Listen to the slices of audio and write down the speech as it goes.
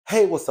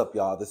Hey, what's up,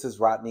 y'all? This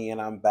is Rodney,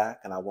 and I'm back,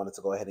 and I wanted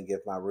to go ahead and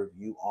give my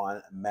review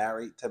on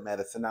Married to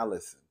Medicine. Now,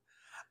 listen,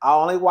 I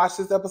only watched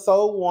this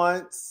episode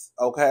once,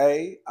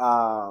 okay?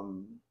 I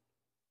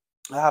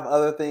have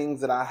other things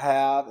that I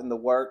have in the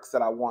works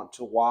that I want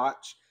to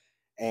watch,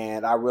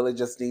 and I really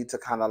just need to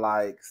kind of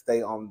like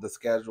stay on the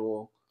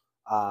schedule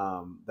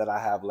that I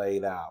have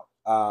laid out.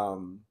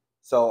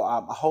 So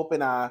I'm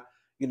hoping I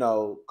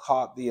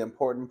caught the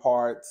important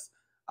parts.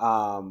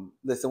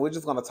 Listen, we're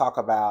just going to talk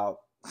about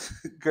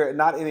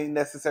not any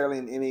necessarily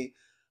in any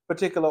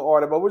particular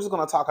order, but we're just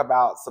going to talk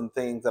about some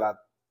things that I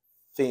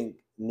think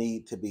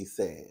need to be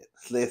said.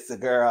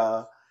 Listen,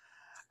 girl,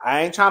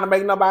 I ain't trying to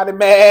make nobody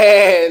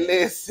mad.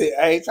 Listen,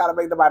 I ain't trying to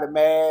make nobody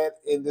mad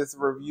in this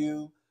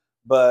review,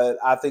 but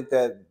I think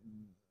that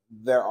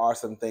there are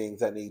some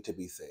things that need to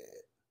be said,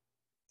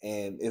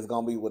 and it's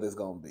gonna be what it's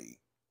gonna be.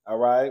 All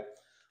right,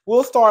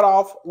 we'll start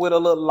off with a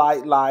little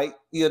light,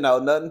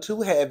 nothing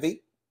too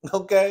heavy.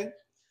 Okay.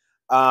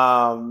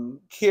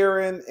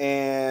 Kieran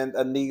and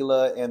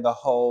Anila and the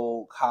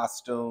whole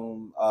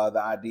costume, the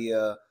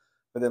idea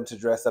for them to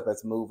dress up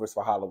as movers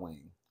for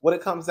Halloween. What it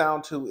comes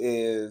down to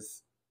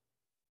is,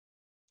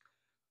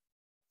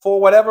 for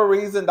whatever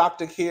reason,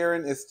 Dr.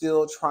 Kieran is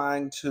still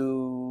trying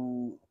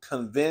to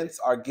convince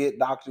or get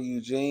Dr.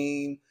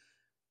 Eugene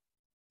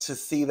to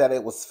see that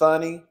it was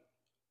funny.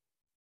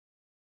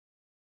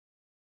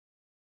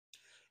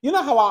 You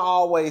know how I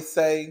always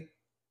say,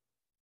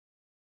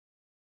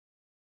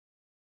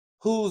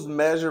 whose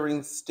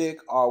measuring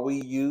stick are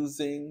we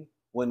using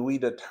when we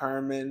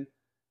determine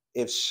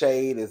if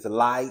shade is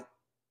light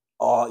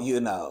or,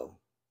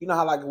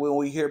 how like when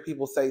we hear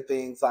people say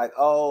things like,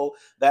 oh,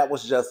 that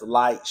was just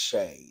light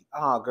shade.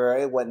 Oh, girl,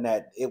 it wasn't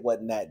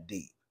that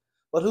deep.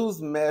 But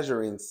whose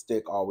measuring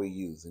stick are we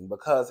using?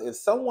 Because if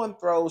someone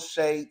throws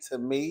shade to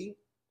me,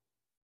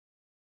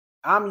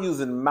 I'm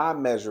using my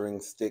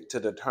measuring stick to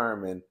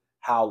determine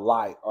how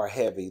light or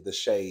heavy the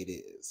shade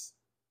is.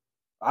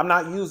 I'm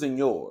not using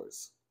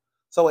yours.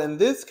 So in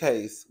this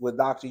case, with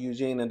Dr.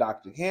 Eugene and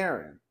Dr.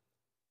 Karen,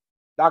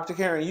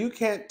 you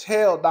can't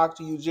tell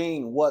Dr.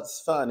 Eugene what's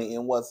funny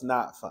and what's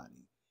not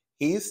funny.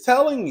 He's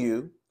telling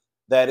you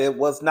that it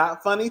was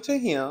not funny to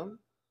him,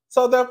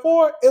 so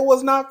therefore it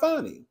was not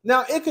funny.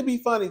 Now, it could be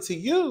funny to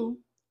you,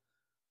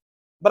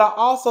 but I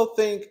also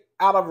think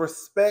out of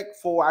respect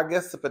for, I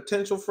guess, the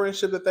potential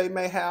friendship that they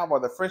may have or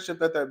the friendship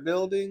that they're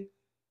building,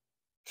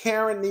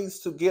 Karen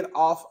needs to get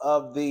off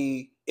of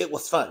it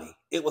was funny.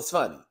 It was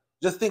funny.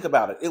 Just think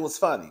about it. It was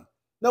funny.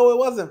 No, it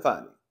wasn't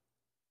funny.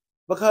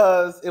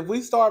 Because if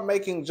we start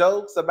making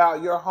jokes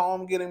about your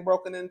home getting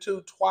broken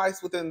into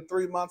twice within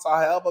 3 months or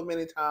however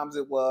many times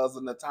it was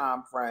in the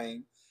time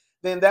frame,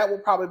 then that will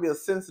probably be a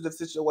sensitive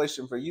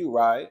situation for you,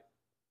 right?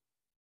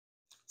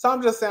 So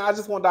I'm just saying, I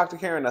just want Dr.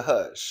 Karen to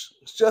hush.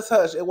 Just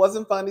hush. It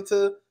wasn't funny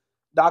to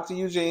Dr.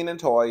 Eugene and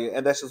Toya,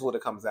 and that's just what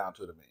it comes down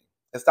to me.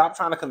 And stop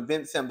trying to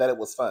convince him that it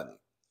was funny.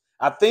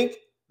 I think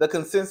the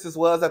consensus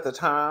was at the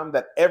time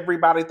that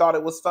everybody thought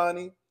it was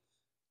funny.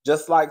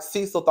 Just like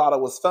Cecil thought it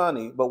was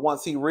funny, but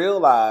once he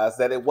realized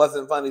that it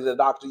wasn't funny to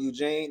Dr.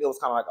 Eugene, it was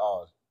kind of like,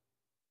 oh,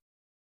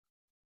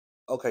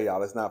 okay,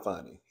 y'all, it's not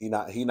funny. He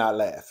not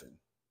laughing.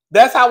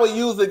 That's how it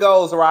usually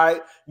goes,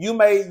 right? You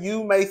may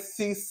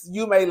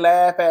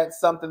laugh at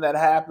something that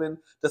happened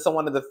to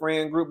someone in the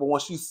friend group, but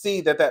once you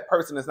see that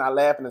person is not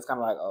laughing, it's kind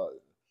of like, oh,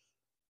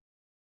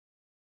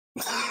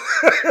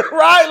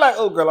 right? Like,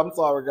 oh, girl, I'm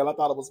sorry, girl. I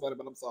thought it was funny,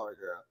 but I'm sorry,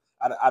 girl.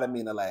 I didn't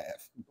mean to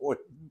laugh.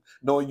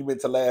 Knowing you meant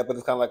to laugh, but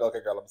it's kind of like,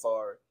 okay, girl, I'm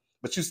sorry.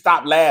 But you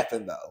stopped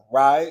laughing, though,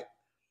 right?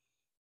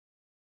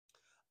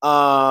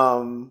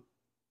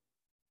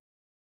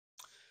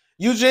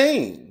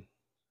 Eugene.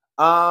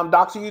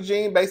 Dr.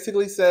 Eugene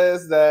basically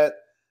says that,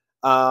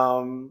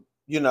 when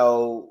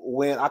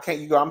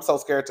I'm so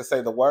scared to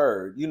say the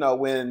word,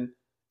 when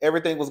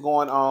everything was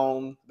going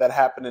on that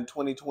happened in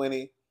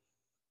 2020,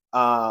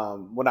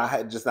 when I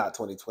had just not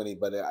 2020,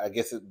 but I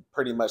guess it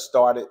pretty much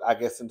started, I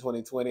guess, in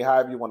 2020,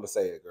 however you want to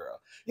say it, girl.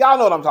 Y'all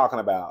know what I'm talking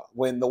about,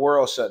 when the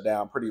world shut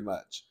down pretty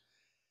much.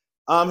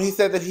 He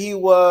said that he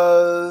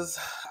was,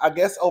 I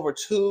guess, over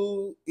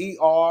 2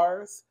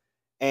 ERs,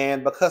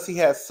 and because he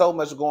had so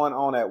much going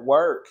on at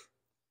work,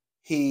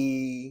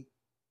 he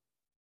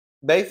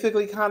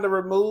basically kind of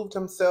removed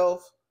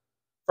himself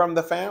from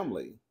the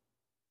family.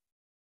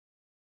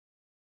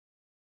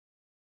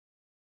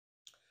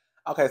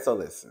 Okay, so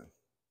listen.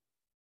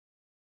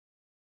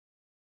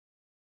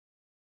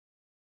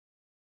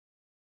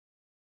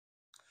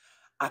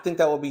 I think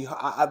that would be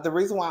the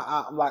reason why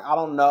I'm like, I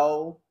don't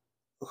know.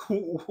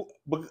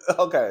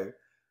 Okay.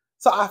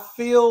 So I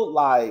feel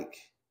like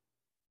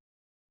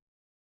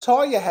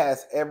Toya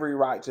has every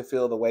right to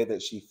feel the way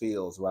that she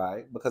feels,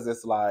 right? Because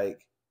it's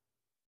like,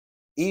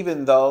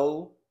 even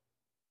though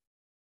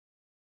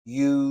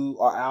you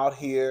are out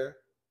here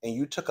and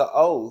you took an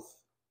oath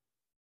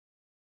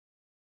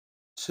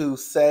to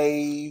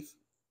save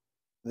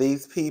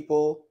these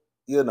people,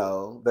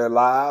 their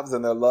lives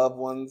and their loved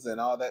ones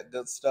and all that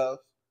good stuff,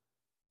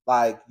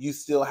 like, you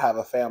still have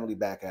a family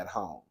back at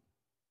home.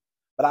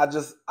 But I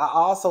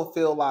also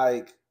feel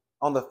like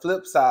on the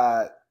flip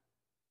side,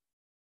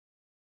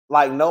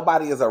 like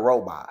nobody is a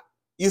robot.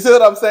 You see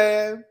what I'm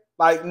saying?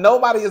 Like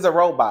nobody is a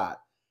robot.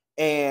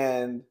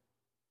 And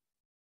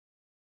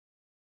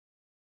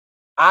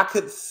I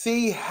could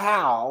see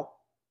how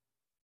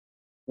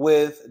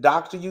with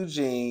Dr.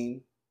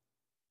 Eugene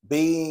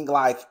being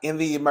like in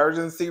the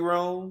emergency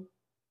room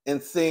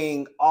and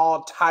seeing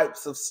all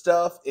types of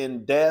stuff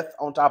in death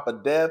on top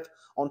of death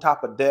on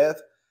top of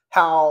death,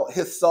 how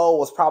his soul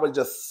was probably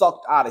just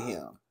sucked out of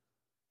him.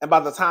 And by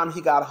the time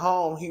he got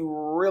home, he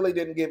really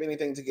didn't give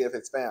anything to give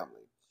his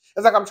family.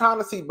 It's like I'm trying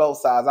to see both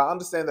sides. I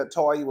understand that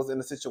Toya was in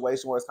a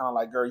situation where it's kind of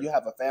like, girl, you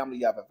have a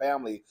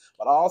family.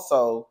 But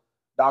also,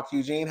 Dr.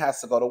 Eugene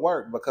has to go to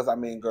work because, I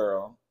mean,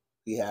 girl,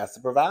 he has to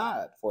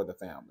provide for the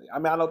family. I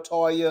mean, I know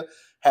Toya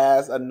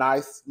has a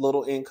nice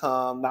little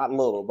income, not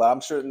little, but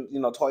I'm sure,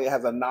 Toya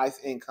has a nice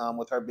income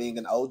with her being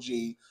an OG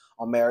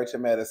on Married to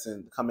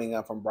Medicine coming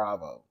in from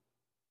Bravo.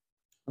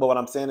 But what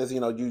I'm saying is,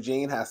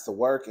 Eugene has to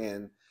work,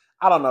 and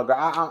I don't know, girl.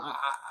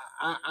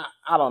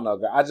 I don't know,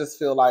 girl. I just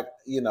feel like,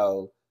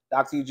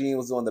 Dr. Eugene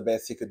was doing the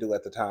best he could do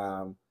at the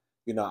time.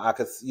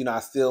 I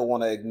still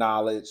want to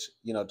acknowledge,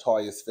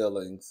 Toya's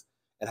feelings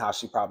and how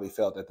she probably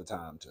felt at the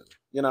time too.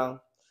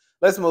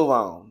 Let's move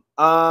on.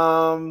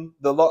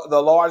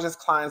 The largest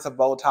clients of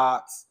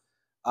Botox,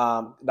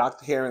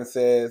 Dr. Heron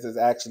says, is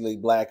actually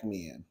Black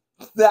men.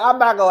 I'm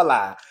not gonna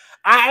lie.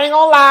 I ain't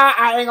gonna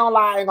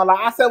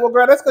lie. I said, well,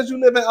 girl, that's because you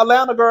live in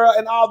Atlanta, girl,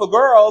 and all the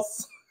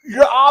girls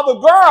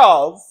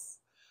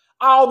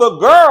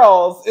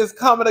is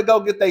coming to go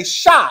get their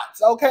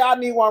shots. Okay, I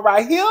need one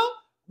right here,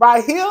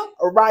 right here,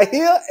 right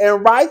here,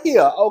 and right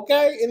here.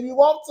 Okay, and you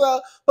want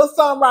to put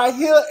some right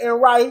here and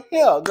right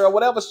here, girl.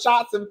 Whatever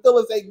shots and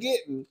fillers they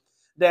getting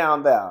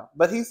down there.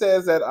 But he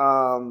says that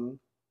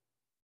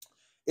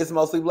it's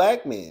mostly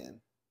Black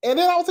men. And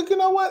then I was like, you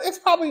know what? It's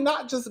probably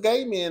not just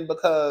gay men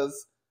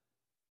because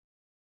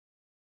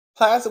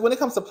when it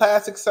comes to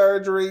plastic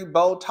surgery,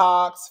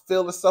 Botox,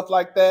 filler, stuff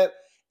like that,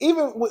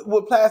 even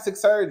with plastic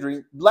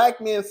surgery, Black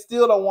men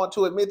still don't want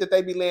to admit that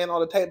they be laying on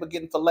the table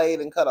getting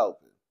filleted and cut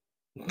open.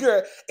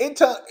 Girl, it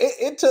took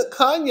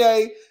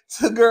Kanye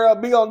to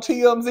be on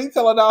TMZ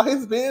telling all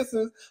his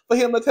business for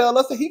him to tell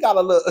us that he got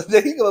a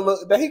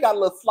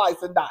little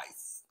slice and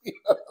dice. You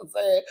know what I'm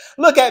saying?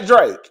 Look at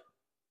Drake.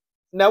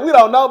 Now we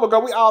don't know, but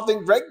girl, we all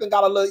think Drake done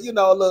got a little,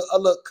 a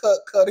little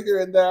cut here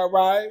and there,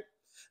 right?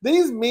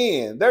 These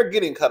men, they're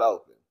getting cut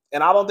open.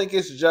 And I don't think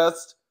it's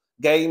just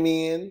gay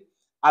men.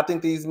 I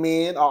think these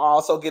men are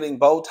also getting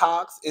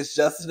Botox. It's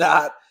just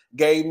not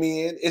gay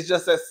men. It's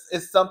just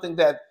it's something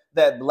that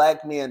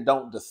Black men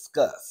don't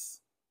discuss.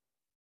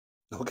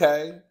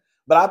 Okay?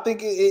 But I think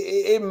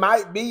it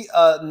might be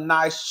a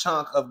nice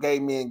chunk of gay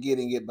men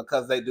getting it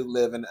because they do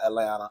live in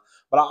Atlanta.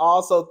 But I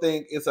also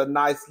think it's a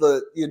nice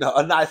little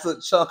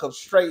chunk of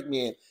straight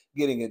men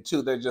getting it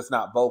too. They're just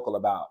not vocal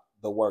about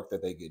the work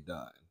that they get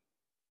done.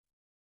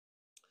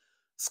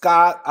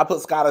 Scott, I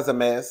put Scott as a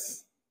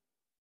mess.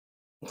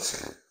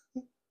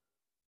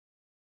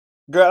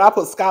 Girl, I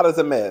put Scott as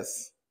a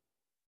mess.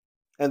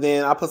 And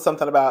then I put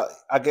something about,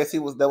 I guess they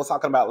was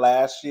talking about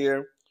last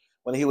year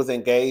when he was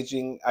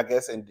engaging, I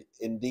guess, in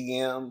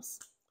DMs.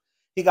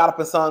 He got up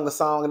and sung the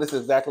song, and this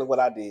is exactly what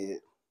I did.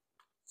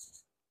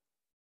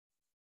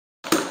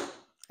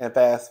 And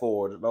fast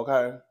forward,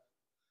 okay?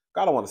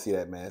 I don't want to see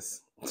that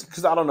mess.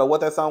 Because I don't know what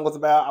that song was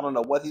about. I don't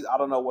know what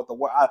the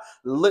word. I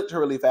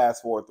literally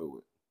fast forward through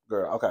it.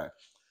 Girl, okay.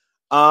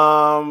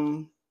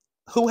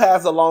 Who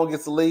has the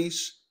longest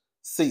leash?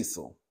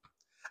 Cecil.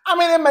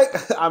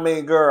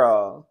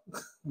 Girl.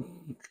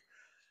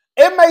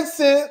 It makes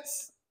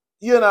sense,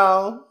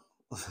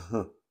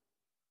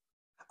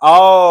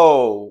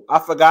 Oh, I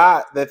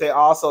forgot that they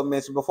also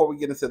mentioned, before we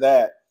get into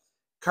that,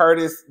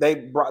 Curtis, they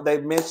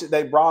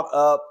brought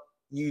up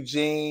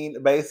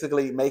Eugene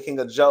basically making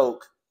a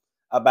joke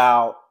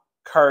about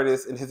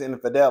Curtis and his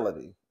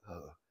infidelity.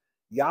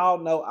 Y'all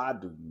know I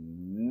do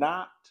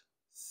not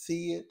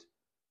see it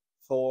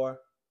for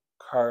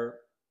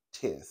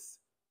Curtis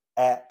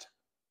at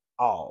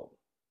all.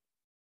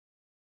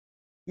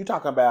 You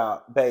talking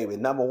about, baby,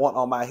 number one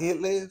on my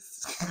hit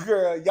list?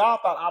 Girl, y'all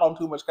thought I don't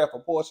too much care for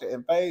Portia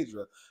and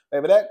Phaedra.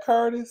 Baby, that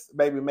Curtis,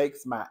 baby,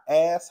 makes my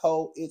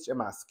asshole itch and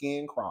my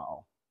skin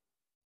crawl.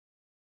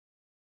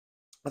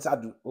 That's how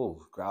I do.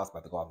 Oh, girl, I was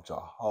about to go off with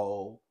your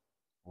whole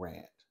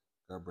rant.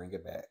 Girl, bring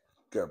it back.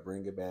 Girl,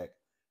 bring it back.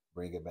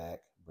 Bring it back.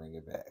 Bring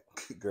it back.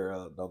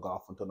 Girl, don't go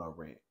off until no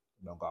rant.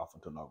 Don't go off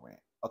until no rant.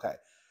 Okay.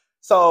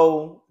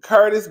 So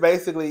Curtis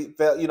basically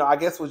felt, I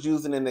guess was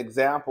using an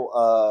example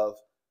of,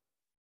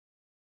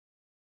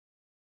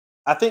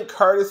 I think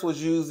Curtis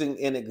was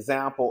using an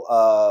example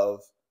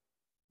of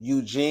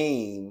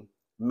Eugene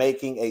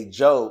making a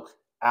joke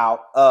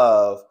out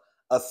of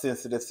a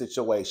sensitive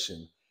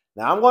situation.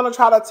 Now, I'm going to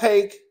try to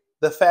take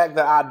the fact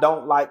that I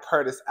don't like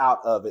Curtis out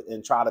of it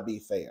and try to be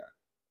fair.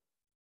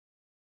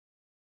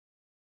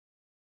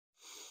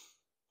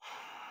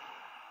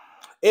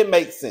 It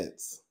makes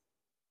sense.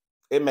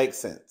 It makes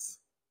sense.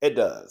 It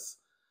does.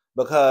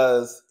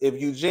 Because if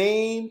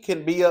Eugene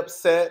can be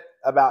upset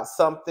about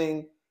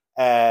something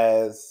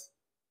as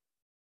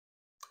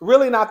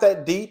really not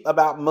that deep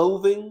about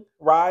moving,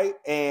 right?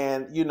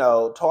 And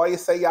Toya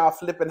say y'all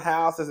flipping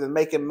houses and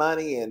making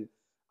money and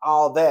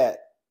all that.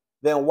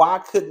 Then why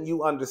couldn't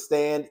you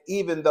understand,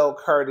 even though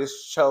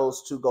Curtis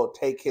chose to go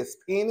take his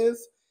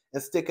penis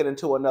and stick it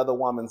into another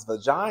woman's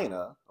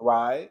vagina,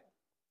 right?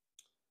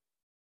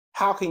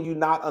 How can you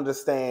not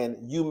understand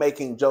you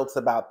making jokes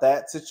about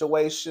that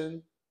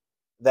situation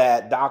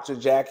that Dr.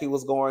 Jackie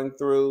was going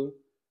through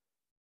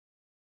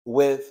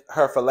with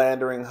her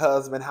philandering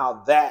husband,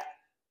 how that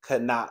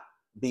could not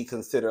be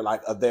considered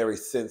like a very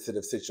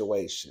sensitive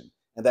situation?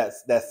 And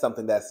that's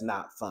something that's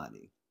not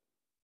funny.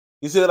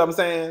 You see what I'm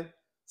saying?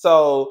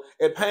 So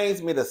it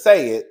pains me to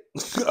say it,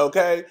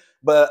 okay?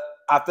 But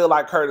I feel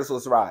like Curtis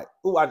was right.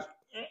 Ooh,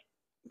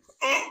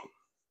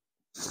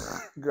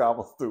 girl, I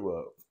almost threw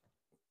up.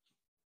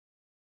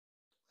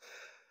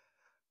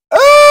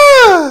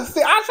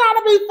 See, I try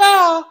to be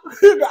fair.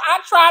 I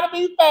try to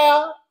be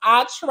fair.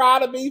 I try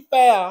to be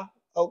fair.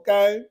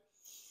 Okay.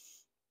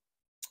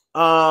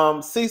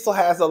 Cecil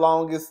has the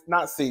longest,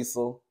 not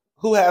Cecil.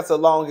 Who has the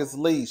longest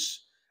leash?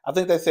 I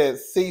think they said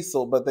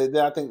Cecil, but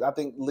I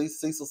think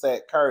least Cecil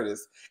said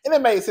Curtis. And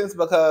it made sense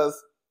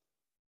because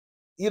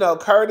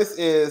Curtis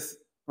is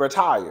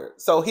retired.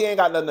 So he ain't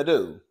got nothing to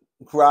do.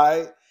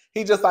 Right?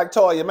 He just like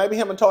Toya. Maybe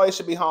him and Toya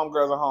should be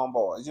homegirls or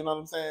homeboys. You know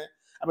what I'm saying?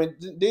 I mean,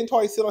 didn't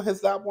Toya sit on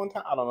his lap one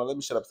time? I don't know. Let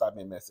me shut up. Stop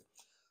being messy.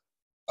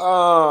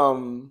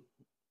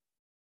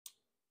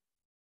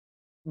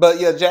 But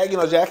yeah,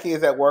 Jackie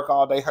is at work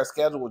all day. Her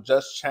schedule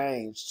just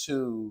changed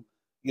to,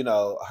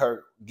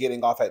 her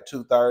getting off at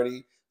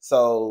 2:30.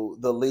 So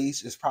the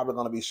leash is probably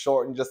going to be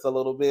shortened just a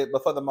little bit.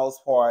 But for the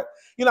most part,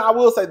 I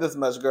will say this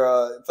much,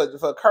 girl.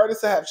 For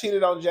Curtis to have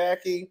cheated on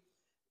Jackie,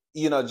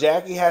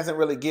 Jackie hasn't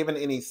really given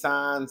any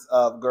signs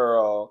of,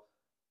 girl,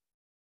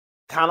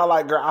 kind of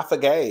like, girl, I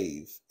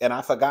forgave and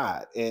I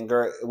forgot. And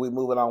girl, we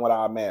moving on with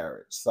our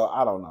marriage. So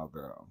I don't know,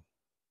 girl.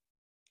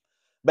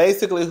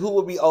 Basically, who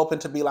would be open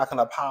to be like in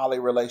a poly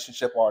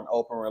relationship or an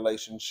open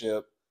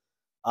relationship?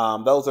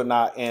 Those are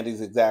not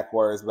Andy's exact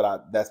words,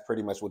 but that's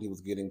pretty much what he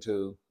was getting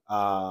to.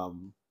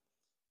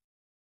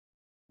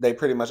 They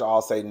pretty much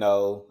all say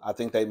no. I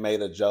think they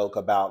made a joke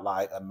about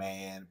like a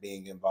man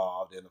being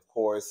involved. And of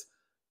course,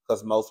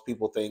 because most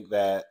people think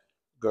that,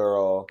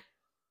 girl,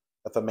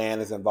 if a man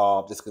is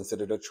involved, it's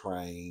considered a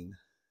train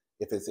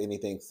if it's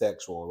anything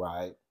sexual,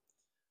 right?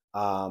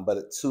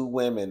 But two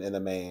women and a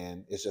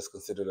man is just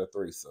considered a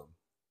threesome.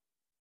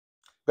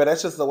 But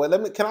that's just the way.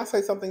 Can I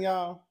say something,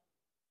 y'all?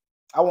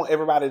 I want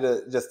everybody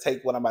to just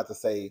take what I'm about to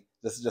say.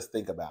 Just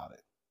think about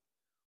it.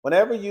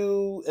 Whenever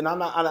you, and I'm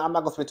not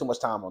gonna spend too much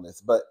time on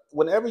this, but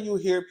whenever you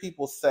hear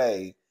people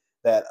say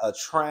that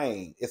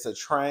it's a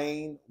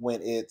train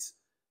when it's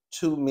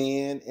two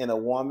men and a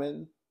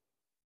woman,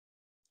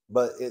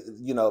 but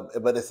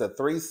but it's a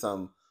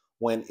threesome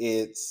when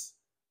it's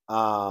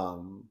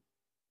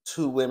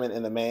two women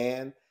and a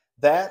man.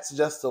 That's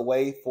just a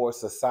way for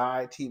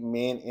society,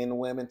 men and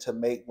women, to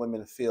make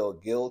women feel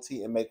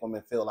guilty and make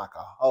women feel like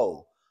a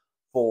hoe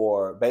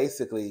for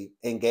basically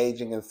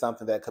engaging in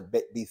something that could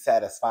be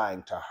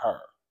satisfying to her.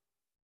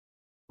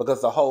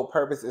 Because the whole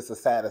purpose is to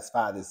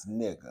satisfy this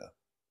nigga.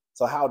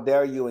 So how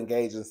dare you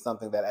engage in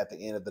something that at the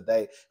end of the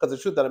day, because the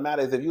truth of the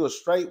matter is if you're a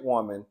straight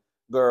woman,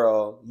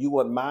 girl, you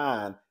wouldn't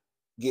mind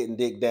getting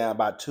dicked down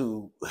by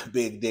two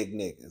big dick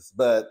niggas.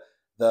 But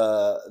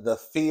the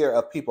fear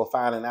of people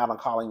finding out and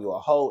calling you a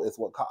hoe is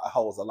what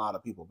holds a lot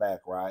of people back,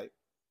 right?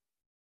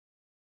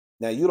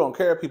 Now, you don't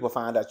care if people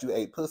find out you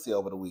ate pussy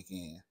over the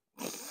weekend.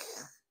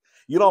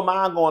 You don't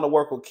mind going to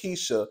work with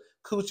Keisha,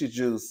 coochie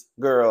juice,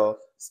 girl,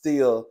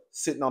 still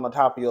sitting on the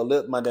top of your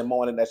lip Monday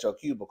morning at your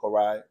cubicle,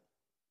 right?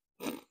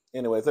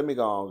 Anyways, let me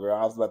go on, girl.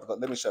 I was about to go.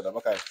 Let me shut up.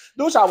 Okay.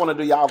 Do what y'all want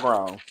to do. Y'all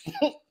grown.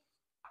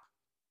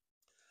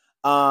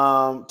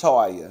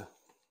 Toya.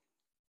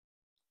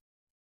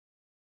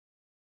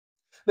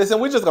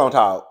 Listen, we just gonna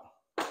talk.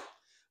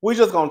 We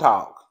just gonna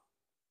talk.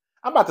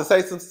 I'm about to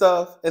say some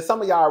stuff, and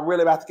some of y'all are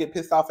really about to get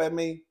pissed off at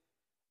me,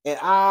 and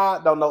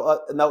I don't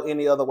know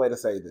any other way to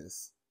say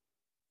this.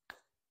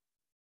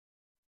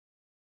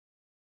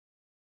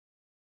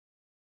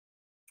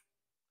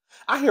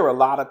 I hear a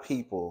lot of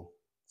people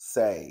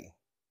say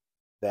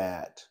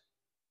that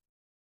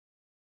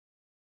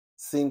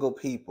single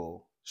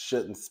people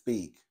shouldn't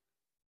speak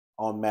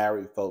on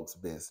married folks'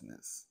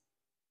 business.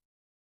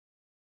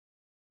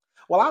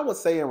 Well, I would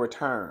say in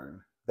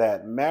return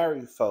that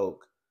married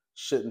folk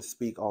shouldn't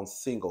speak on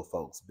single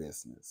folks'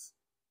 business.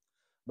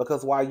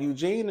 Because while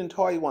Eugene and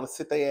Toya want to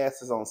sit their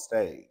asses on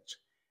stage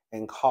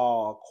and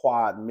call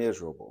Quad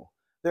miserable,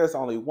 there's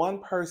only one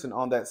person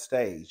on that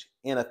stage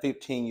in a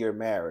 15-year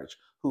marriage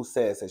who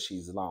says that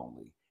she's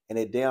lonely. And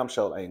it damn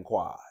sure ain't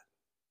Quad.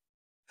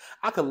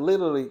 I could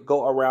literally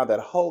go around that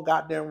whole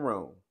goddamn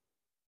room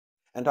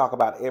and talk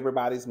about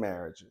everybody's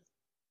marriages.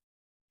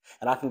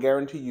 And I can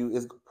guarantee you,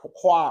 is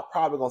Quad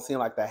probably gonna seem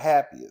like the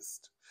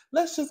happiest.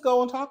 Let's just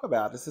go and talk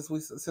about it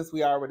since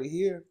we already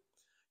here.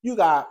 You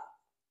got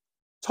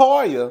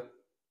Toya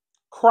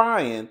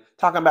crying,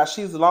 talking about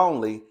she's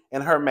lonely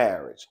in her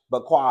marriage,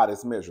 but Quad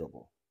is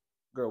miserable.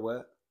 Girl,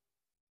 what?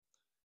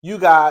 You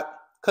got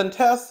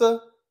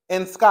Contessa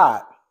and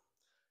Scott.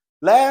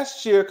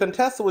 Last year,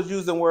 Contessa was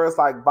using words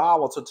like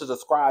volatile to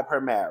describe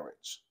her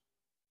marriage.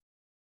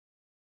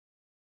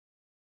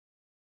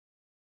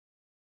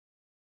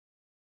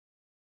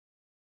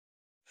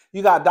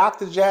 You got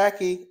Dr.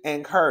 Jackie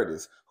and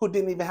Curtis, who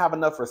didn't even have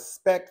enough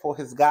respect for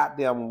his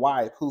goddamn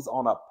wife, who's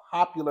on a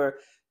popular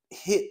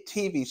hit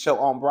TV show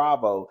on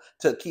Bravo,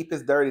 to keep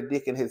his dirty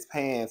dick in his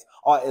pants,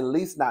 or at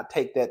least not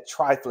take that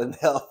trifling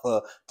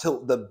helper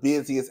to the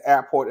busiest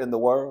airport in the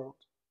world.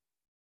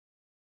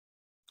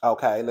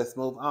 Okay, let's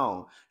move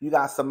on. You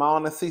got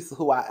Simone and Cecil,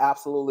 who I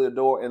absolutely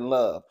adore and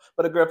love.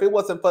 But girl, if it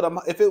wasn't for them,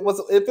 if it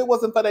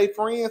wasn't for their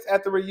friends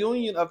at the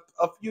reunion of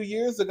a few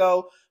years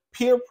ago,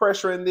 peer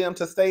pressuring them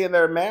to stay in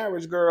their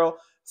marriage, girl,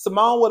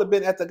 Simone would have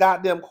been at the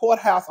goddamn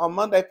courthouse on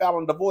Monday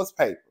filing divorce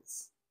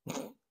papers.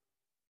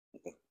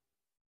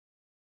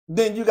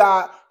 Then you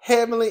got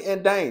Heavenly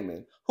and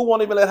Damon, who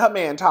won't even let her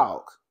man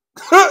talk.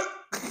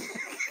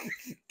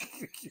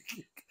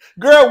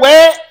 Girl,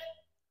 what?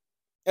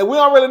 And we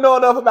don't really know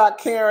enough about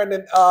Karen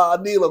and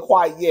Anila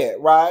quite yet,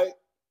 right?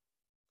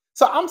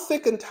 So I'm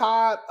sick and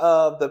tired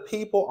of the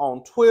people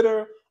on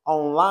Twitter,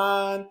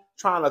 online,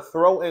 trying to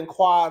throw in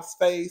Quad's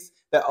face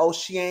that, oh,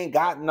 she ain't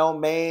got no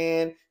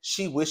man.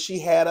 She wish she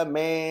had a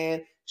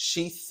man.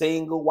 She's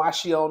single. Why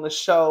she on the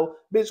show?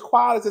 Bitch,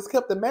 Quad is just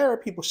kept the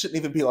married people shouldn't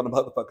even be on the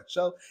motherfucking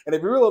show. And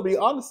if you really be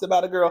honest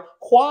about it, girl,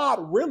 Quad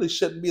really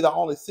shouldn't be the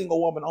only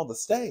single woman on the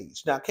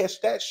stage. Now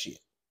catch that shit.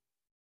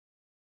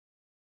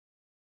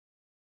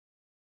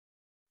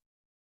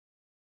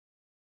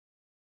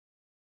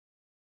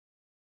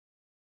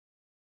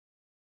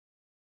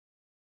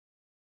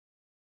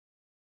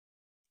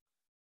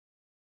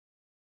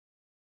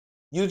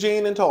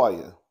 Eugene and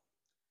Toya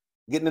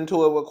getting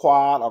into it with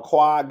Quad, or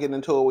Quad getting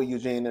into it with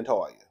Eugene and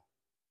Toya.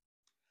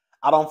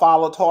 I don't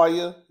follow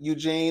Toya,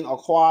 Eugene, or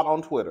Quad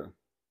on Twitter.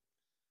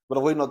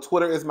 But we know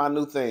Twitter is my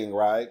new thing,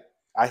 right?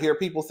 I hear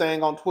people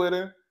saying on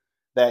Twitter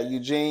that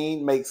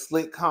Eugene makes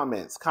slick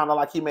comments, kind of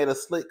like he made a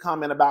slick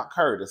comment about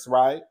Curtis,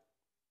 right?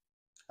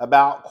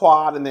 About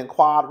Quad, and then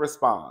Quad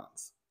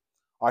responds.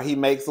 Or he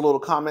makes little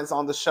comments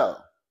on the show.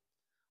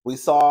 We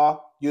saw,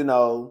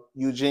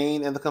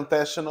 Eugene in the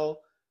confessional.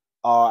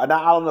 And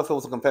I don't know if it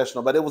was a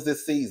confessional, but it was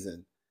this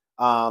season.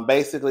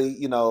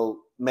 Basically,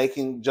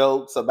 making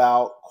jokes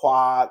about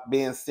Quad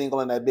being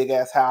single in that big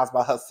ass house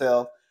by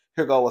herself.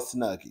 Here go a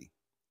Snuggie.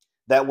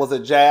 That was a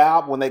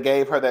jab when they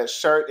gave her that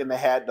shirt and they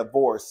had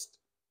divorced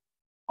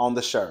on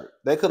the shirt.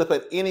 They could have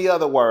put any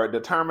other word,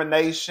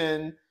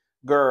 determination,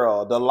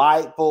 girl,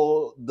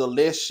 delightful,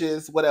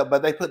 delicious, whatever,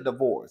 but they put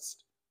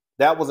divorced.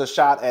 That was a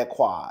shot at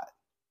Quad.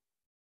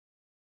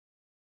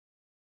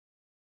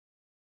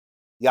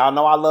 Y'all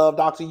know I love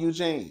Dr.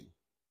 Eugene.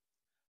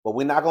 But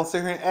we're not going to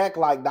sit here and act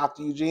like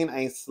Dr. Eugene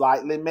ain't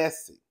slightly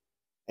messy.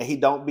 And he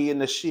don't be in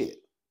the shit.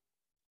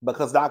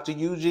 Because Dr.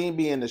 Eugene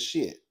be in the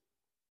shit.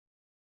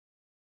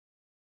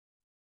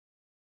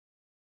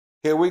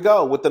 Here we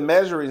go with the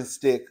measuring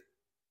stick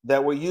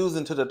that we're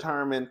using to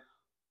determine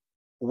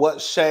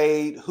whose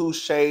shade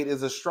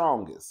is the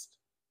strongest.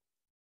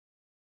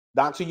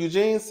 Dr.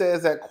 Eugene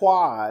says that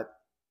Quad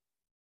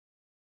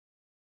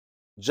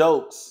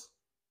jokes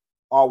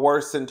are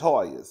worse than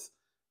Toya's.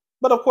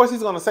 But of course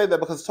he's going to say that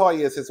because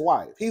Toya is his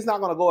wife. He's not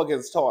going to go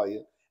against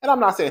Toya. And I'm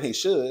not saying he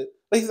should,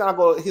 but he's not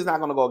going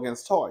to go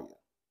against Toya.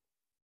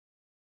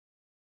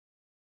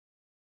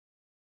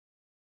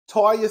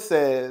 Toya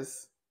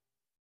says,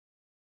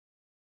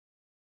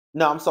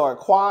 no, I'm sorry.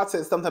 Quad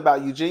said something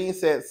about Eugene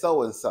said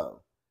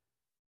so-and-so.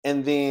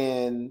 And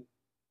then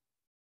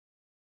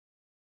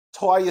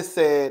Toya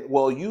said,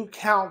 well, you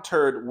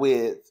countered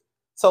with,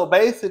 so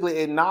basically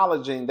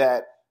acknowledging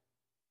that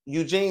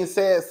Eugene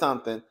said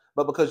something,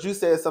 but because you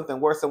said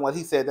something worse than what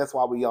he said, that's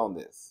why we own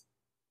this.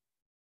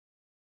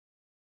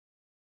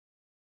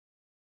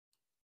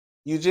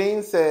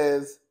 Eugene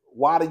says,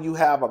 why do you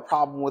have a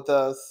problem with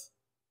us?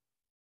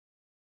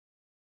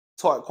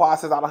 Quad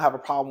says, I don't have a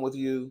problem with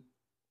you.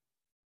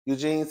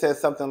 Eugene says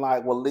something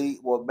like, well,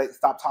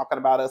 stop talking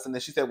about us. And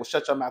then she said, well,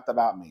 shut your mouth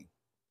about me.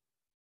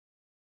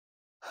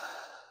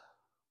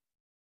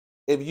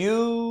 If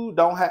you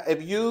don't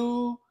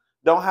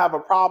have a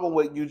problem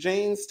with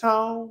Eugene's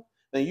tone,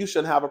 then you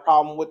shouldn't have a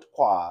problem with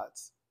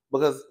Quad's.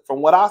 Because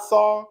from what I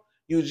saw,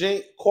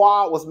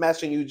 Quad was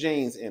matching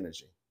Eugene's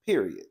energy,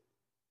 period.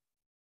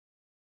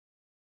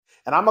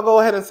 And I'm going to go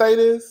ahead and say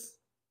this.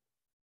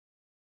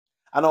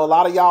 I know a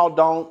lot of y'all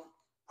don't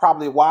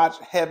probably watch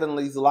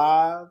Heavenly's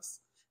lives.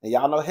 And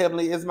y'all know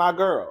Heavenly is my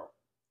girl.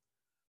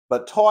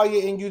 But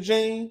Toya and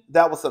Eugene,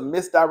 that was some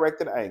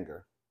misdirected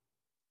anger.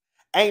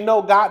 Ain't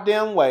no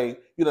goddamn way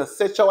you done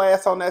sit your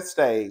ass on that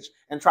stage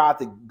and try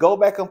to go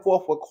back and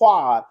forth with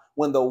Quad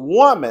when the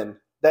woman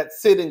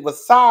that's sitting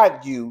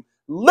beside you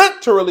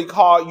literally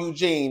called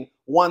Eugene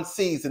one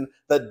season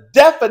the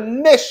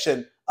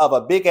definition of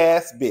a big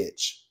ass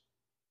bitch.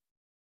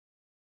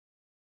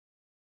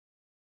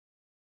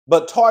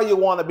 But Toya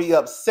want to be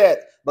upset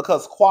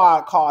because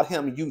Quad called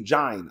him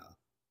Eugina.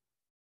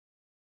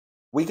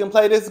 We can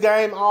play this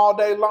game all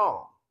day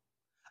long.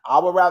 I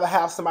would rather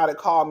have somebody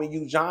call me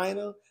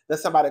Eugina than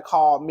somebody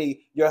call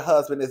me, your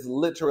husband is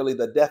literally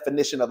the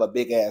definition of a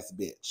big ass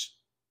bitch.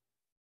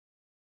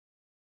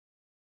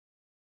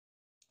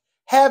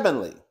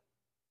 Heavenly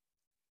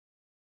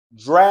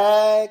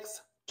drags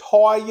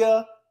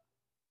Toya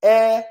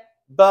every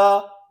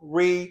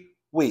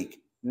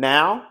week.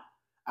 Now,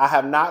 I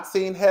have not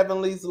seen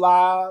Heavenly's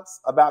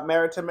lives about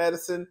Married to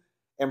Medicine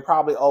in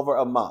probably over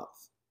a month,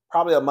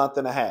 probably a month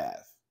and a half.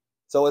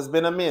 So it's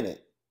been a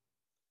minute.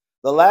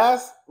 The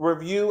last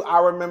review I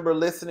remember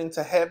listening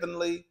to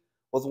Heavenly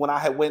was when I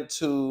had went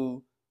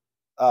to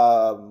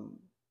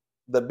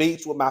the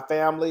beach with my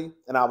family,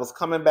 and I was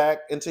coming back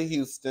into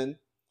Houston,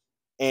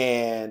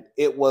 and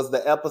it was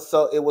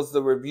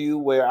the review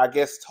where I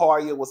guess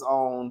Toya was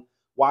on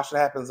Watch What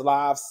Happens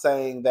Live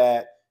saying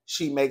that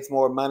she makes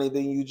more money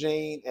than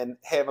Eugene, and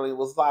Heavenly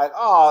was like,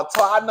 "Oh,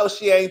 I know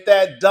she ain't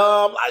that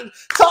dumb. Like,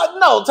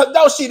 no,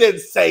 she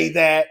didn't say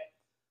that."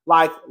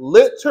 Like,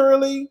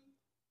 literally,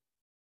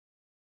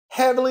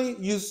 Heavenly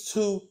used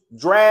to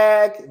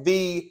drag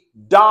the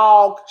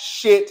dog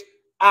shit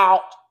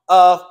out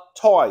of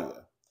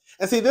Toya.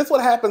 And see, this is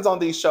what happens on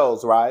these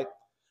shows, right?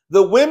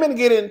 The women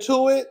get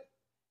into it,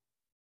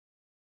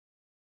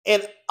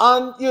 and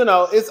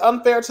it's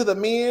unfair to the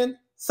men.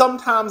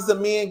 Sometimes the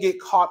men get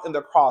caught in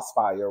the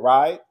crossfire,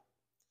 right?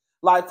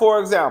 Like,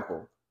 for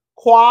example,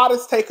 Quad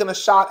is taking a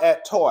shot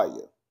at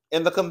Toya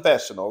in the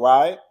confessional,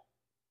 right?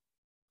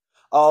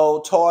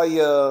 Oh,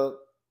 Toya,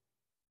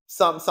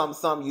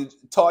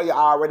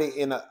 Toya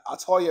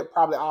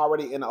probably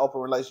already in an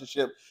open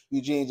relationship.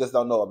 Eugene just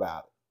don't know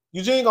about it.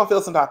 Eugene gonna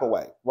feel some type of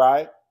way,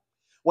 right?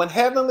 When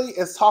Heavenly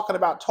is talking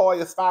about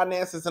Toya's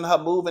finances and her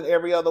moving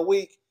every other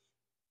week,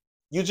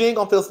 Eugene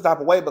gonna feel some type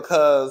of way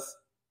because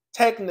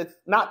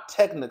not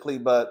technically,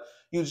 but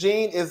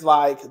Eugene is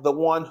like the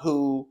one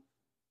who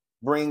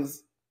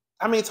brings.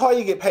 I mean,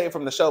 Toya get paid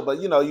from the show, but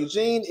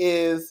Eugene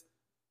is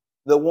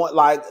the one,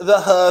 like the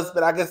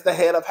husband, I guess the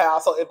head of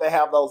household, if they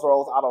have those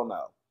roles, I don't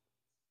know.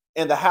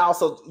 In the house,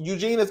 so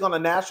Eugene is gonna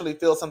naturally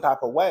feel some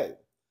type of way.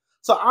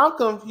 So I'm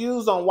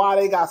confused on why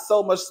they got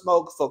so much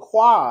smoke for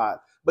Quad,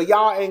 but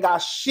y'all ain't got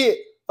shit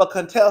for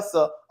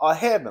Contessa or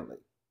Heavenly.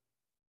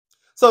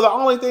 So the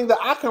only thing that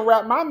I can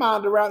wrap my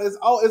mind around is,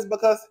 it's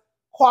because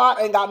Quad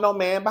ain't got no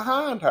man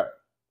behind her.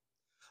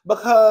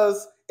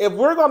 Because if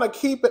we're going to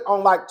keep it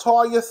on, like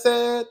Toya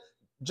said,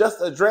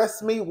 just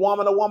address me,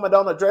 woman to woman,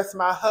 don't address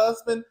my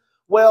husband,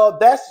 well,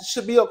 that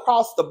should be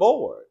across the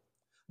board.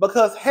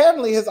 Because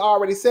Heavenly has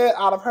already said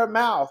out of her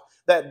mouth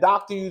that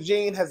Dr.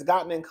 Eugene has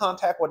gotten in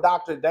contact with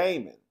Dr.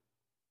 Damon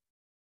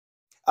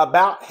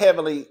about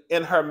Heavenly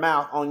in her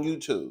mouth on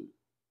YouTube.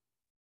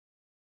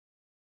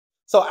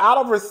 So out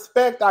of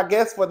respect, I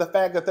guess, for the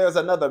fact that there's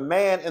another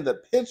man in the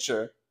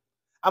picture,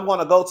 I'm going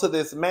to go to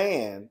this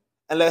man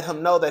and let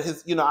him know that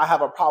I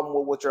have a problem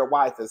with what your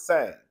wife is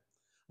saying.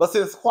 But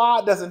since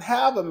Quad doesn't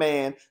have a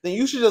man, then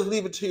you should just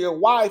leave it to your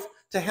wife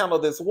to handle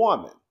this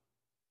woman.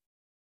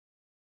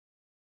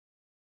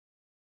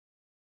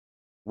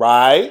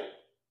 Right?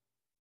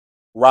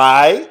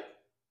 Right?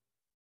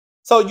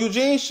 So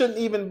Eugene shouldn't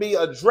even be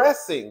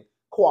addressing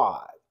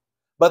Quad.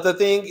 But the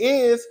thing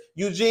is,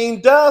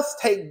 Eugene does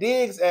take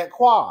digs at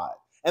Quad.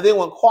 And then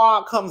when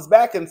Quad comes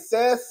back and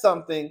says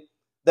something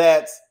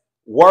that's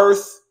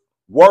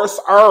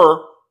worser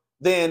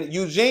than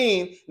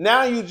Eugene,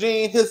 now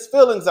Eugene, his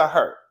feelings are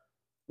hurt.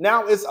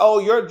 Now it's,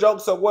 your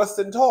jokes are worse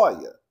than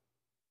Toya.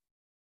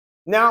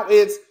 Now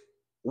it's,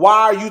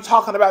 why are you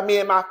talking about me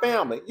and my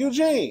family?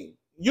 Eugene,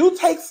 you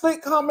take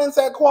slick comments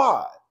at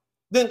Quad.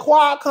 Then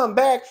Quad come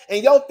back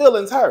and your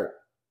feelings hurt.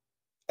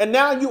 And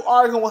now you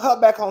arguing with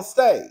her back on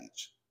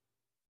stage.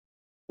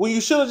 Well, you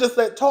should have just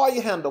let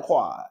Toya handle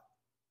Quad.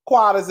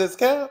 Quad is his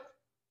camp.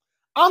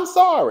 I'm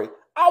sorry.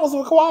 I was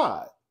with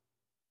Quad.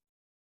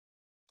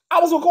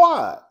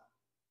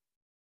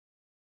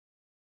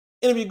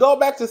 And if you go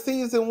back to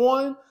season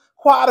 1,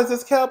 Quad is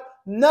his camp.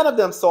 None of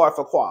them sorry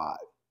for Quad.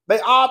 They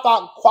all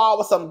thought Quad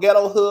was some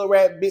ghetto hood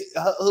rat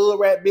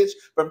bitch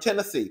from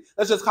Tennessee.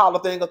 Let's just call the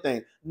thing a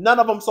thing. None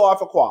of them sorry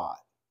for Quad.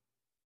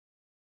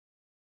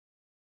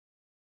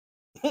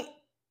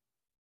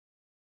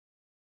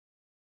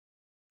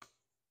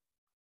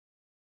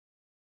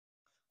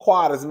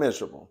 Quad is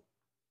miserable.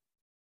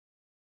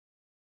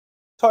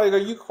 Toya, girl,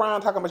 you crying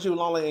talking about you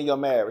lonely in your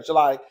marriage. You're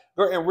like,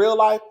 girl, in real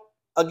life,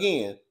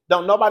 again,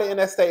 don't nobody in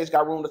that stage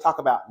got room to talk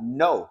about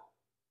no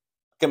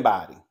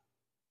body.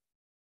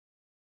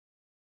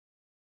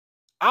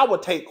 I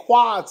would take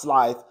Quad's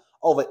life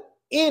over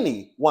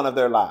any one of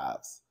their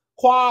lives.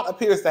 Quad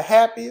appears the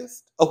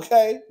happiest,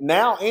 okay?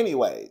 Now,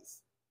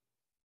 anyways.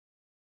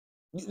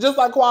 Just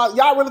like Quad,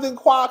 y'all really think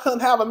Quad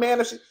couldn't have a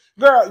man if she...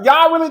 Girl,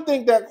 y'all really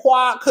think that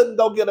Quad couldn't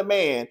go get a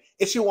man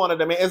if she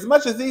wanted a man? As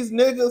much as these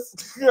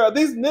niggas, girl,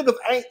 these niggas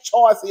ain't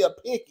choicey or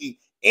picky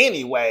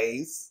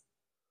anyways.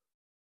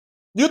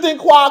 You think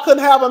Quad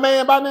couldn't have a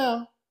man by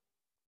now?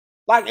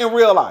 Like in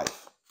real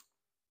life.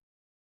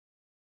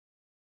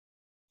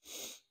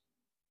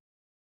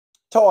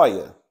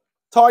 Toya.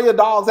 Toya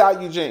dogs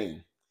out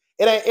Eugene.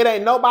 It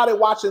ain't nobody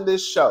watching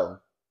this show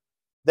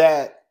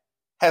that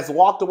has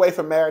walked away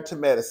from Married to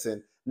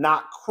Medicine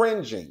not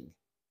cringing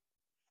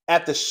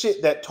at the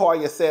shit that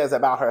Toya says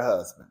about her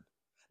husband.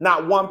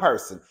 Not one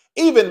person.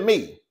 Even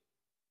me.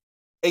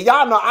 And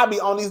y'all know I be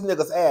on these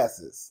niggas'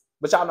 asses.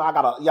 But y'all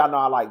know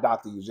I like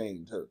Dr.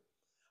 Eugene too.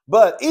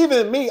 But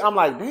even me, I'm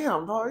like,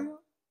 damn, Toya.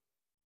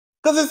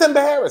 Because it's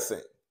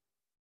embarrassing.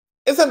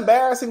 It's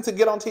embarrassing to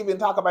get on TV and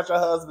talk about your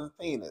husband's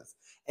penis.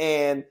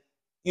 And,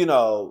 you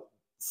know,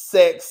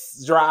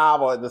 sex drive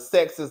or the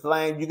sex is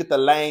lame. You get the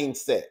lame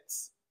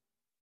sex.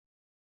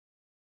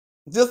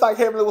 Just like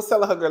Heavenly was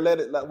telling her, girl,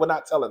 we're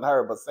not telling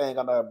her, but saying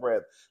under her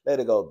breath, let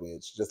it go,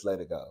 bitch. Just let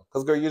it go.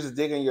 Because, girl, you're just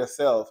digging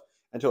yourself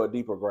into a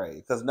deeper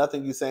grave. Because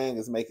nothing you're saying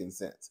is making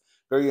sense.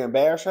 Girl, you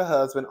embarrass your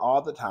husband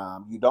all the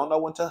time. You don't know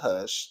when to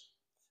hush.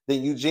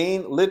 Then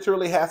Eugene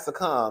literally has to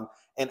come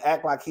and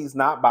act like he's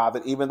not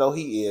bothered, even though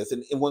he is.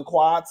 And when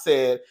Quad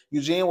said,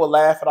 Eugene will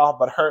laugh it off,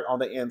 but hurt on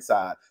the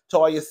inside.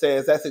 Toya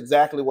says that's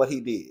exactly what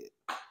he did.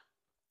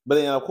 But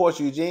then, of course,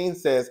 Eugene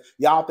says,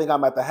 y'all think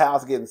I'm at the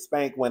house getting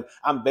spanked when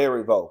I'm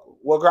very vocal.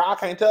 Well, girl, I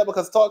can't tell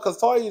because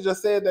Toya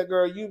just said that,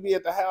 girl, you be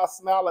at the house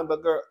smiling,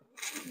 but girl,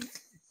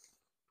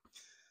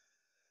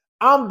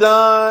 I'm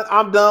done.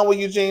 I'm done with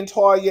Eugene,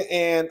 Toya,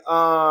 and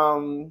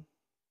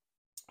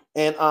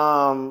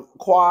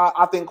Quad.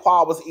 I think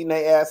Quad was eating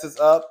their asses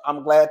up.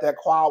 I'm glad that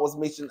Quad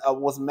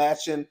was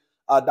matching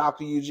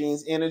Dr.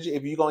 Eugene's energy.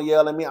 If you're gonna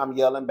yell at me, I'm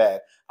yelling back.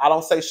 I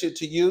don't say shit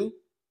to you.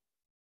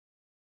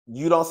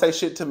 You don't say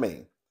shit to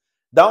me.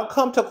 Don't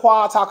come to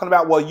Quad talking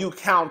about, well, you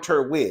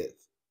counter with.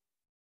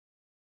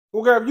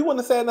 Well, girl, if you wouldn't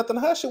have said nothing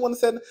to her, she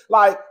wouldn't have said,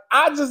 like,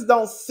 I just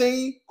don't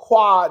see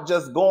Quad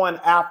just going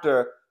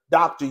after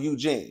Dr.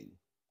 Eugene.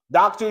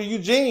 Dr.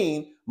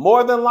 Eugene,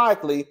 more than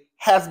likely,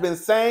 has been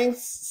saying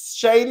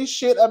shady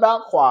shit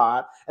about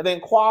Quad, and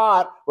then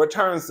Quad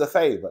returns the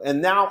favor.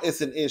 And now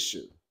it's an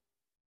issue.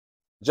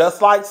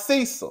 Just like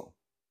Cecil.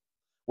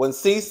 When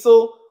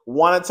Cecil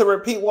wanted to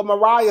repeat what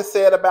Mariah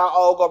said about,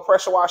 oh, go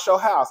pressure wash your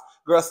house.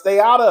 Girl, stay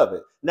out of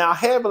it. Now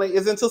Heavenly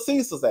is into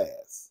Cecil's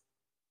ass.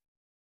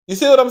 You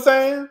see what I'm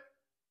saying?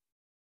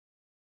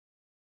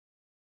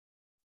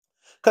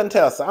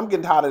 Contessa, I'm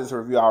getting tired of this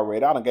review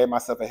already. I done gave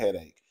myself a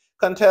headache.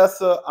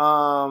 Contessa,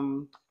 I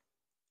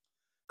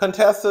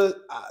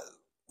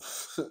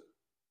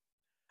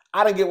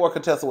didn't get where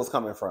Contessa was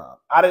coming from.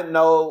 I didn't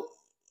know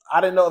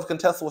if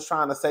Contessa was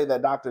trying to say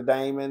that Dr.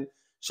 Damon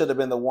should have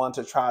been the one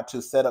to try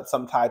to set up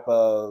some type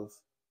of,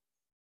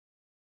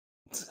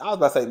 I was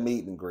about to say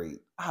meet and greet.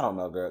 I don't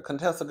know, girl.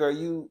 Contessa,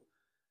 girl,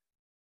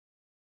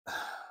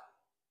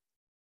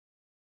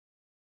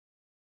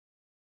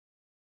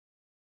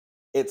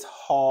 it's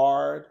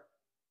hard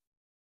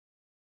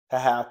to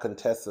have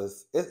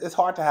Contessa's, it's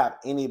hard to have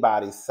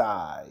anybody's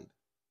side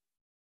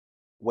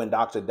when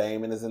Dr.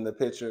 Damon is in the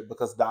picture,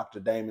 because Dr.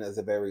 Damon is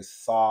a very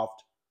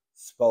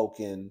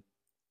soft-spoken,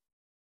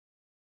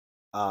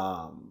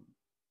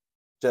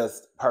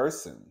 just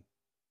person.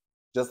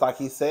 Just like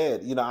he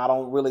said, you know, I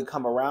don't really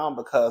come around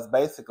because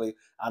basically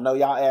I know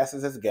y'all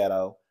asses is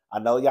ghetto. I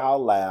know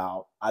y'all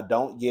loud. I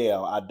don't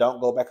yell. I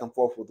don't go back and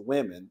forth with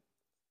women.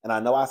 And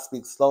I know I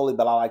speak slowly,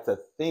 but I like to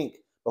think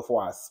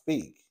before I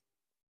speak.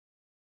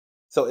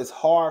 So it's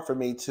hard for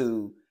me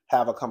to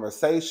have a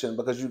conversation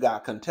because you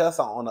got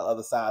Contessa on the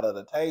other side of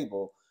the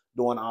table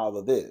doing all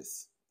of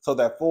this. So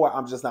therefore,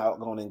 I'm just not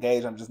going to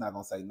engage. I'm just not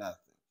going to say nothing.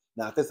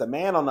 Now, if it's a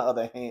man on the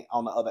other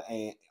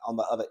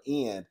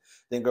end,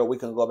 then girl, we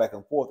can go back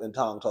and forth and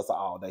tongue tussle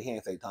all day. He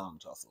ain't say tongue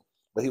tussle,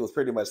 but he was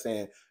pretty much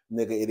saying,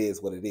 "Nigga, it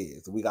is what it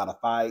is. We gotta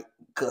fight,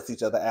 cuss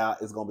each other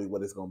out. It's gonna be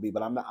what it's gonna be."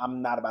 But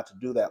I'm not about to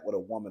do that with a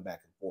woman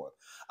back and forth.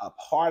 A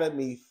part of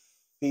me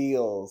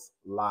feels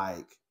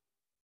like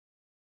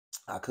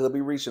I could be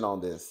reaching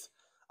on this.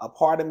 A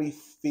part of me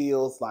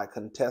feels like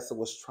Contessa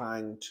was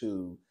trying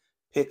to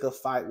pick a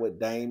fight with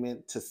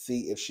Damon to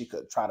see if she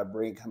could try to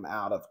bring him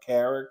out of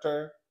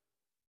character.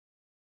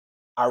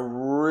 I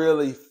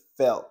really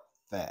felt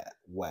that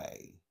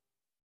way.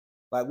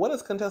 Like, what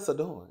is Contessa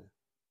doing?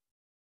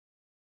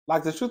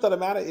 Like, the truth of the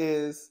matter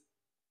is,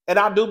 and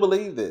I do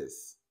believe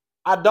this,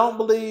 I don't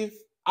believe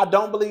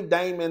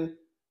Damon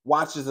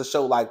watches a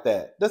show like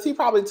that. Does he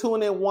probably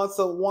tune in once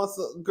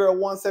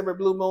every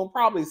blue moon?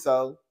 Probably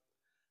so.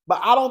 But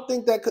I don't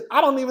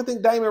even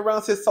think Damon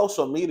runs his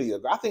social media.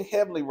 I think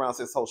Heavenly runs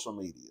his social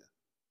media.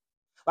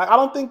 Like, I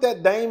don't think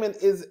that Damon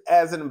is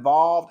as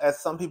involved as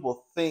some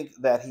people think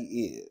that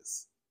he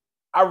is.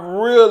 I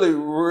really,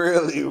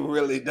 really,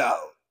 really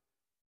don't.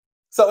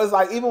 So it's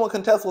like, even when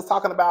Contessa was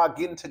talking about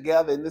getting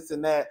together and this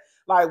and that,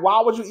 like, why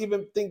would you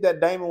even think that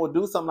Damon would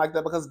do something like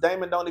that? Because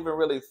Damon don't even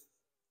really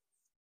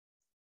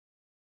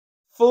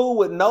fool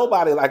with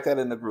nobody like that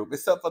in the group,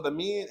 except for the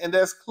men. And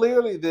there's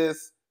clearly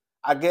this,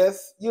 I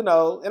guess, you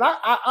know, and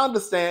I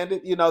understand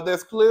it, you know,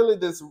 there's clearly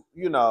this,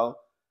 you know,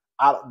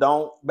 I'm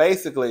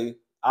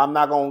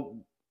not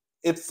going,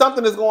 if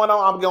something is going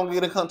on, I'm going to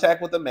get in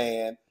contact with the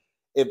man.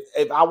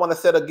 If I want to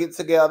set a get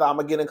together, I'm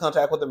gonna get in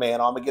contact with the man,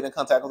 or I'm gonna get in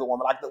contact with the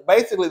woman. Like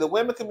basically, the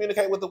women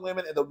communicate with the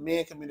women, and the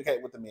men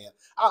communicate with the men.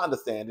 I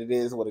understand it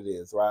is what it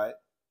is, right?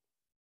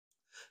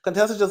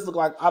 Contessa just look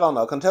like I don't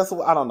know. Contessa,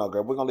 I don't know,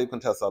 girl. We're gonna leave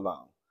Contessa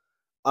alone.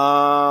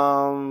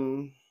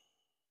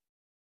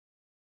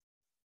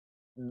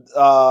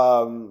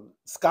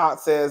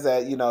 Scott says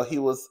that he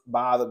was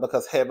bothered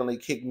because Heavenly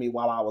kicked me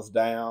while I was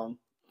down.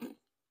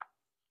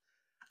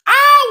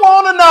 I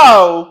want to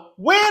know,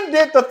 when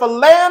did the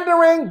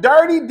philandering,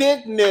 dirty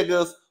dick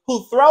niggas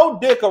who throw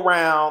dick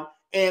around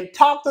and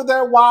talk to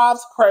their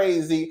wives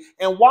crazy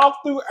and walk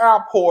through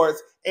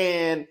airports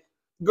and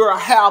girl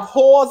have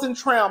whores and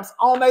tramps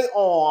on their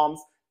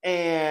arms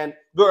and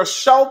girl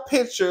show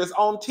pictures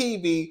on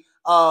TV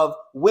of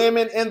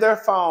women in their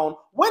phone,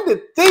 when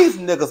did these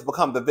niggas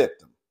become the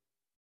victim?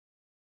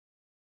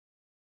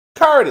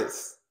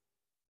 Curtis,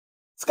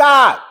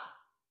 Scott,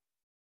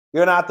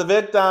 you're not the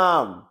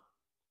victim.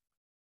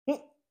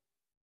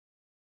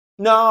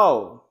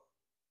 No,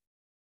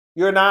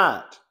 you're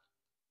not.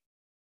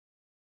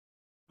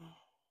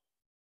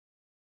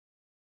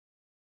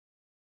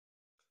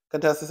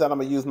 Contessa said, I'm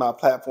going to use my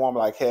platform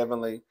like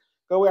Heavenly.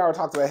 Girl, we already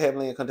talked about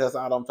Heavenly and Contessa.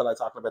 I don't feel like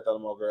talking about that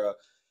anymore, girl.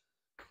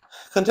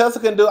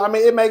 Contessa can do, I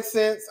mean, it makes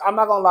sense. I'm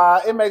not going to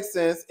lie. It makes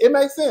sense. It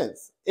makes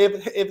sense.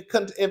 If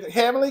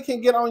Heavenly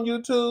can get on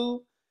YouTube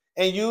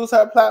and use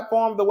her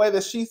platform the way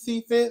that she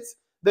sees fits,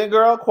 then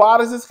girl,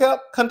 quiet as it's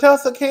kept,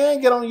 Contessa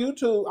can get on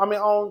YouTube, I mean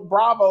on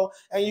Bravo,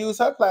 and use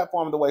her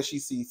platform the way she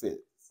sees fit.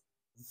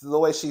 The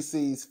way she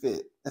sees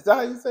fit. Is that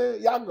how you say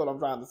it? Y'all know what I'm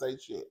trying to say,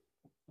 shit.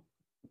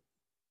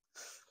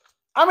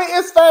 I mean,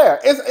 it's fair.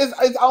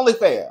 It's only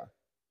fair.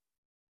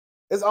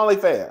 It's only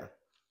fair.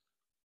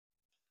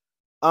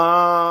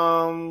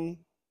 Quad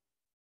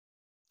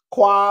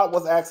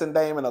was asking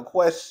Damon a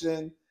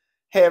question.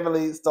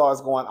 Heavenly starts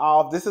going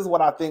off. This is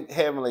what I think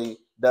Heavenly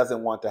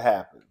doesn't want to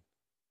happen.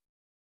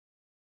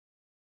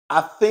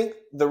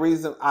 This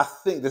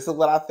is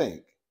what I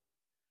think.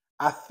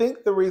 I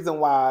think the reason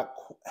why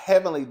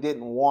Heavenly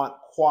didn't want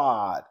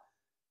Quad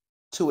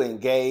to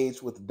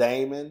engage with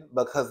Damon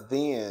because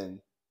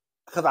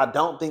I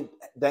don't think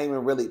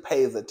Damon really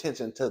pays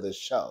attention to the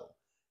show.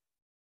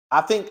 I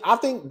think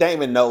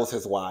Damon knows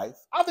his wife.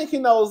 I think he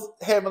knows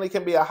Heavenly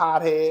can be a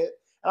hothead.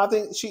 And I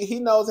think he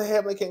knows that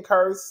Heavenly can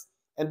curse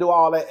and do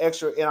all that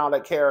extra and all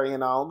that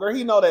carrying on. Girl,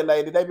 he know that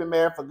lady. They've been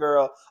married for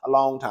a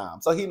long time.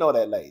 So he know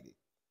that lady.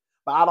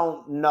 But I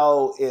don't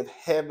know if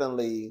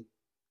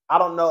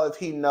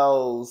he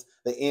knows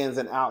the ins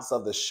and outs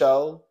of the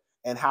show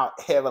and how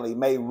Heavenly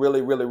may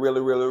really, really, really,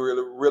 really,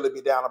 really, really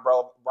be down to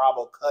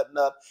Bravo cutting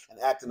up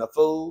and acting a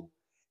fool.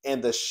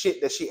 And the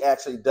shit that she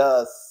actually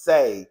does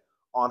say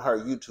on her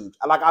YouTube.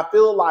 Like, I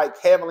feel like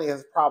Heavenly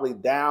has probably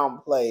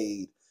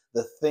downplayed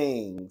the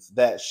things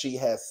that she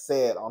has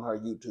said on her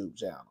YouTube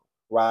channel,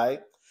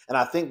 right? And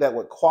I think that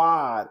with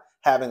Quad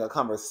having a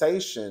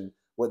conversation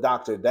with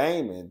Dr.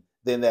 Damon,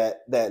 then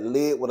that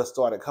lid would have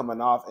started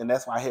coming off, and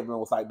that's why Heavenly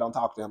was like, don't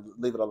talk to him,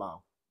 leave it alone,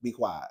 be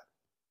quiet.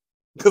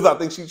 Because I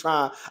think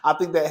I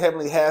think that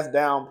Heavenly has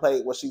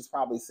downplayed what she's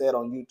probably said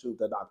on YouTube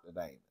to Dr.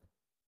 Damon.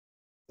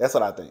 That's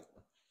what I think.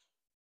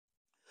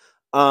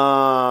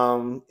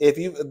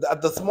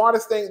 The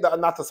smartest thing,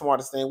 not the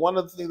smartest thing, one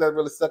of the things that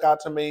really stuck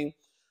out to me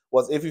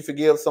was if you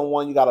forgive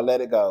someone, you got to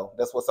let it go.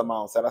 That's what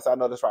Simone said. I said, I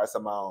know that's right,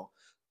 Simone.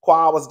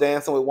 Quad was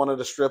dancing with one of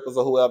the strippers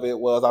or whoever it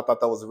was. I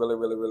thought that was really,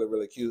 really, really,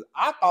 really cute.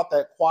 I thought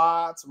that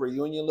Quad's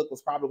reunion look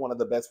was probably one of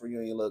the best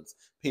reunion looks,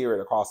 period,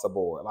 across the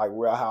board. Like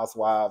Real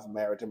Housewives,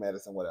 Married to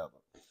Medicine, whatever.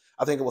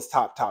 I think it was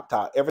top.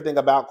 Everything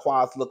about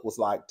Quad's look was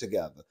like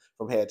together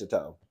from head to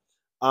toe.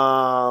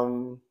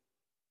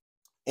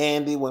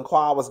 Andy, when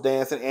Quad was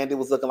dancing, Andy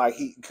was looking like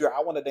girl,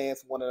 I want to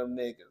dance with one of them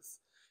niggas.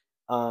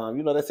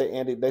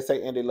 They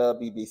say Andy love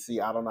BBC.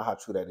 I don't know how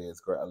true that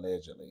is, girl,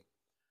 allegedly.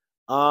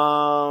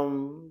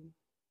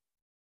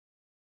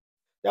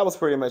 That was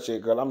pretty much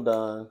it, girl. I'm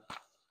done.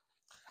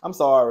 I'm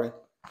sorry.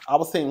 I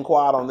was team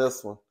Quad on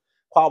this one.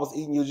 Quad was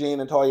eating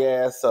Eugene and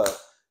Toya ass up.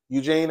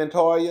 Eugene and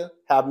Toya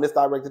have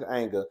misdirected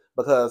anger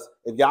because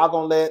if y'all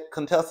gonna let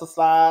Contessa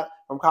slide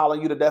from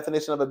calling you the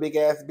definition of a big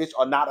ass bitch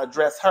or not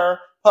address her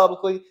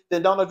publicly,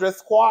 then don't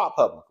address Quad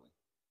publicly.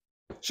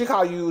 She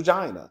called you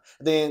Eugenia.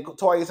 Then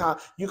Toya's time,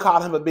 you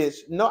called him a bitch.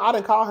 No, I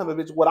didn't call him a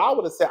bitch. What I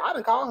would have said, I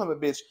didn't call him a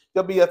bitch.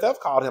 Your BFF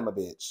called him a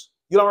bitch.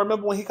 You don't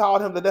remember when he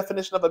called him the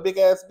definition of a big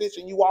ass bitch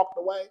and you walked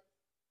away?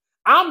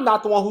 I'm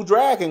not the one who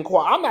dragging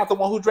Quad. I'm not the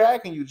one who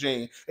dragging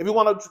Eugene. If you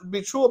want to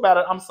be true about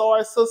it, I'm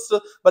sorry, sister.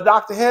 But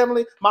Dr.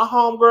 Heavenly, my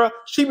homegirl,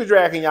 she be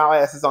dragging y'all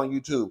asses on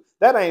YouTube.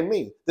 That ain't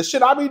me. The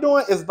shit I be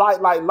doing is light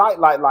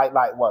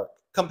work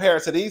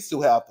compared to these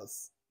two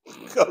helpers.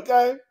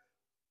 Okay?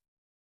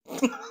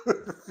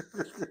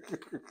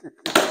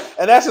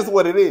 And that's just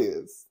what it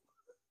is.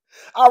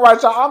 All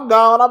right, y'all. I'm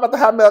gone. I'm about to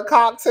have me a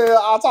cocktail.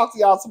 I'll talk to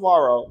y'all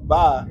tomorrow.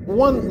 Bye.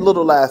 One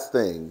little last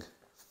thing.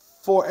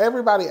 For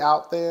everybody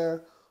out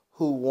there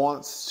who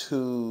wants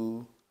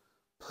to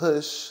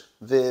push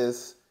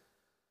this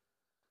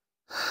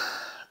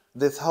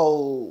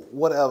whole,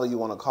 whatever you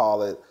want to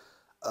call it,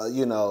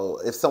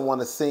 if someone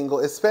is single,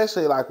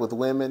 especially like with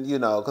women,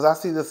 because I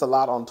see this a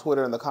lot on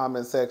Twitter in the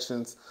comment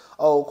sections.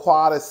 Oh,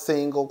 Quad is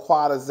single.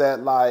 Quad is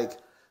that like,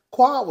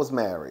 Quad was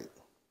married.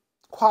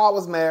 Quad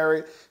was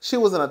married. She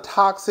was in a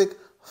toxic,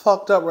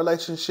 fucked up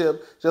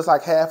relationship, just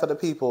like half of the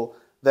people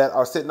that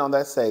are sitting on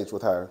that stage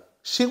with her.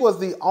 She was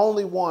the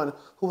only one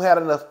who had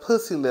enough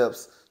pussy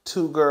lips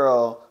to,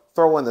 girl,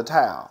 throw in the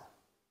towel.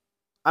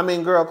 I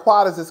mean, girl,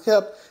 Quad is just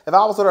kept. If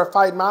I was with her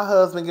fighting my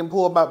husband, getting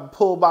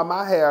pulled by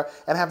my hair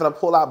and having to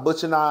pull out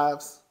butcher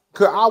knives,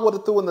 girl, I would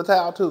have threw in the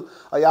towel too.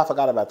 Oh, y'all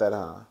forgot about that,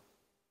 huh?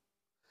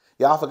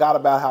 Y'all forgot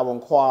about how when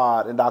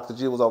Quad and Dr.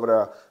 G was over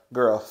there,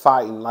 girl,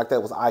 fighting like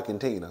that was Ike and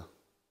Tina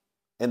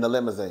in the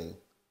limousine.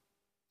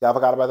 Y'all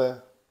forgot about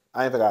that?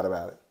 I ain't forgot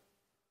about it.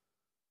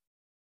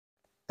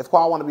 If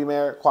Quad want to be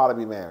married, Quad to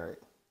be married.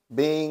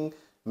 Being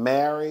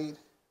married,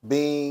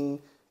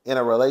 being in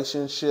a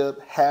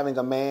relationship, having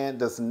a man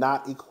does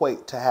not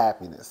equate to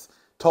happiness.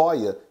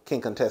 Toya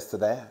can contest to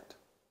that.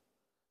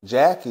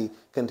 Jackie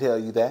can tell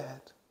you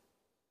that.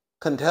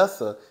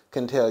 Contessa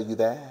can tell you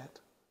that.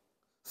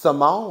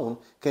 Simone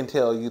can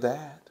tell you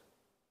that.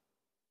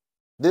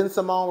 Didn't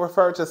Simone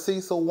refer to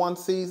Cecil one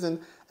season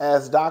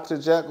as Dr.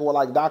 Jekyll, or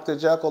like Dr.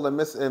 Jekyll and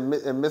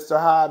Mr.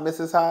 Hyde,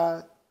 Mrs.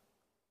 Hyde?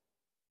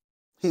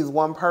 He's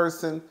one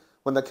person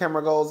when the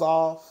camera goes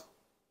off,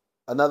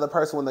 another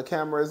person when the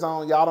camera is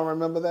on. Y'all don't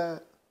remember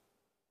that?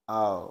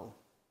 Oh,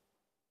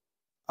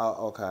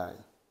 okay.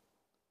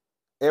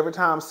 Every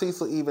time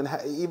Cecil even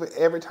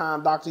every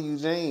time Dr.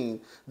 Eugene,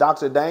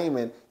 Dr.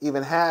 Damon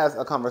even has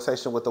a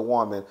conversation with a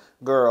woman,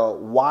 girl,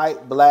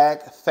 white,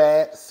 black,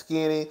 fat,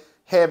 skinny,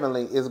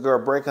 heavenly, is girl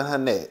breaking her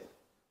neck.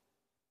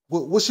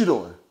 What's she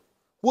doing?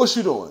 What's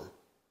she doing?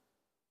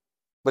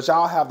 But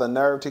y'all have the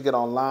nerve to get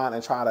online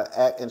and try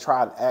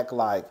to act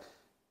like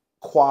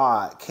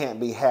Quad can't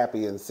be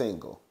happy and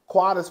single.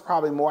 Quad is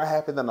probably more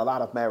happy than a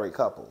lot of married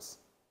couples.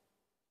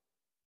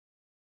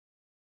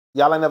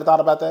 Y'all ain't never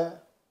thought about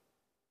that?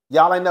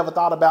 Y'all ain't never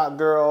thought about,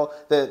 girl,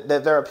 that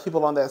there are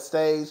people on that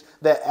stage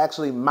that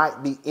actually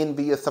might be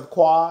envious of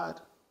Quad?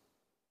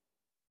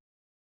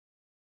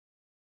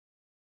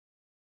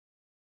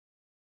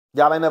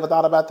 Y'all ain't never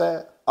thought about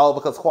that? Oh,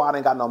 because Quad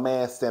ain't got no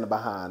man standing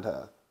behind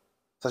her.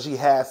 So she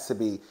has to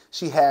be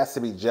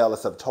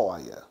jealous of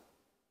Toya.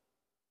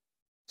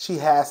 She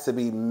has to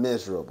be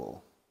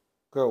miserable.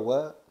 Girl,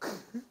 what?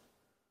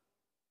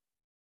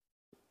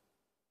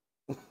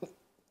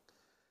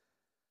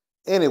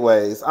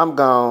 Anyways, I'm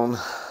gone.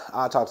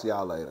 I'll talk to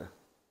y'all later.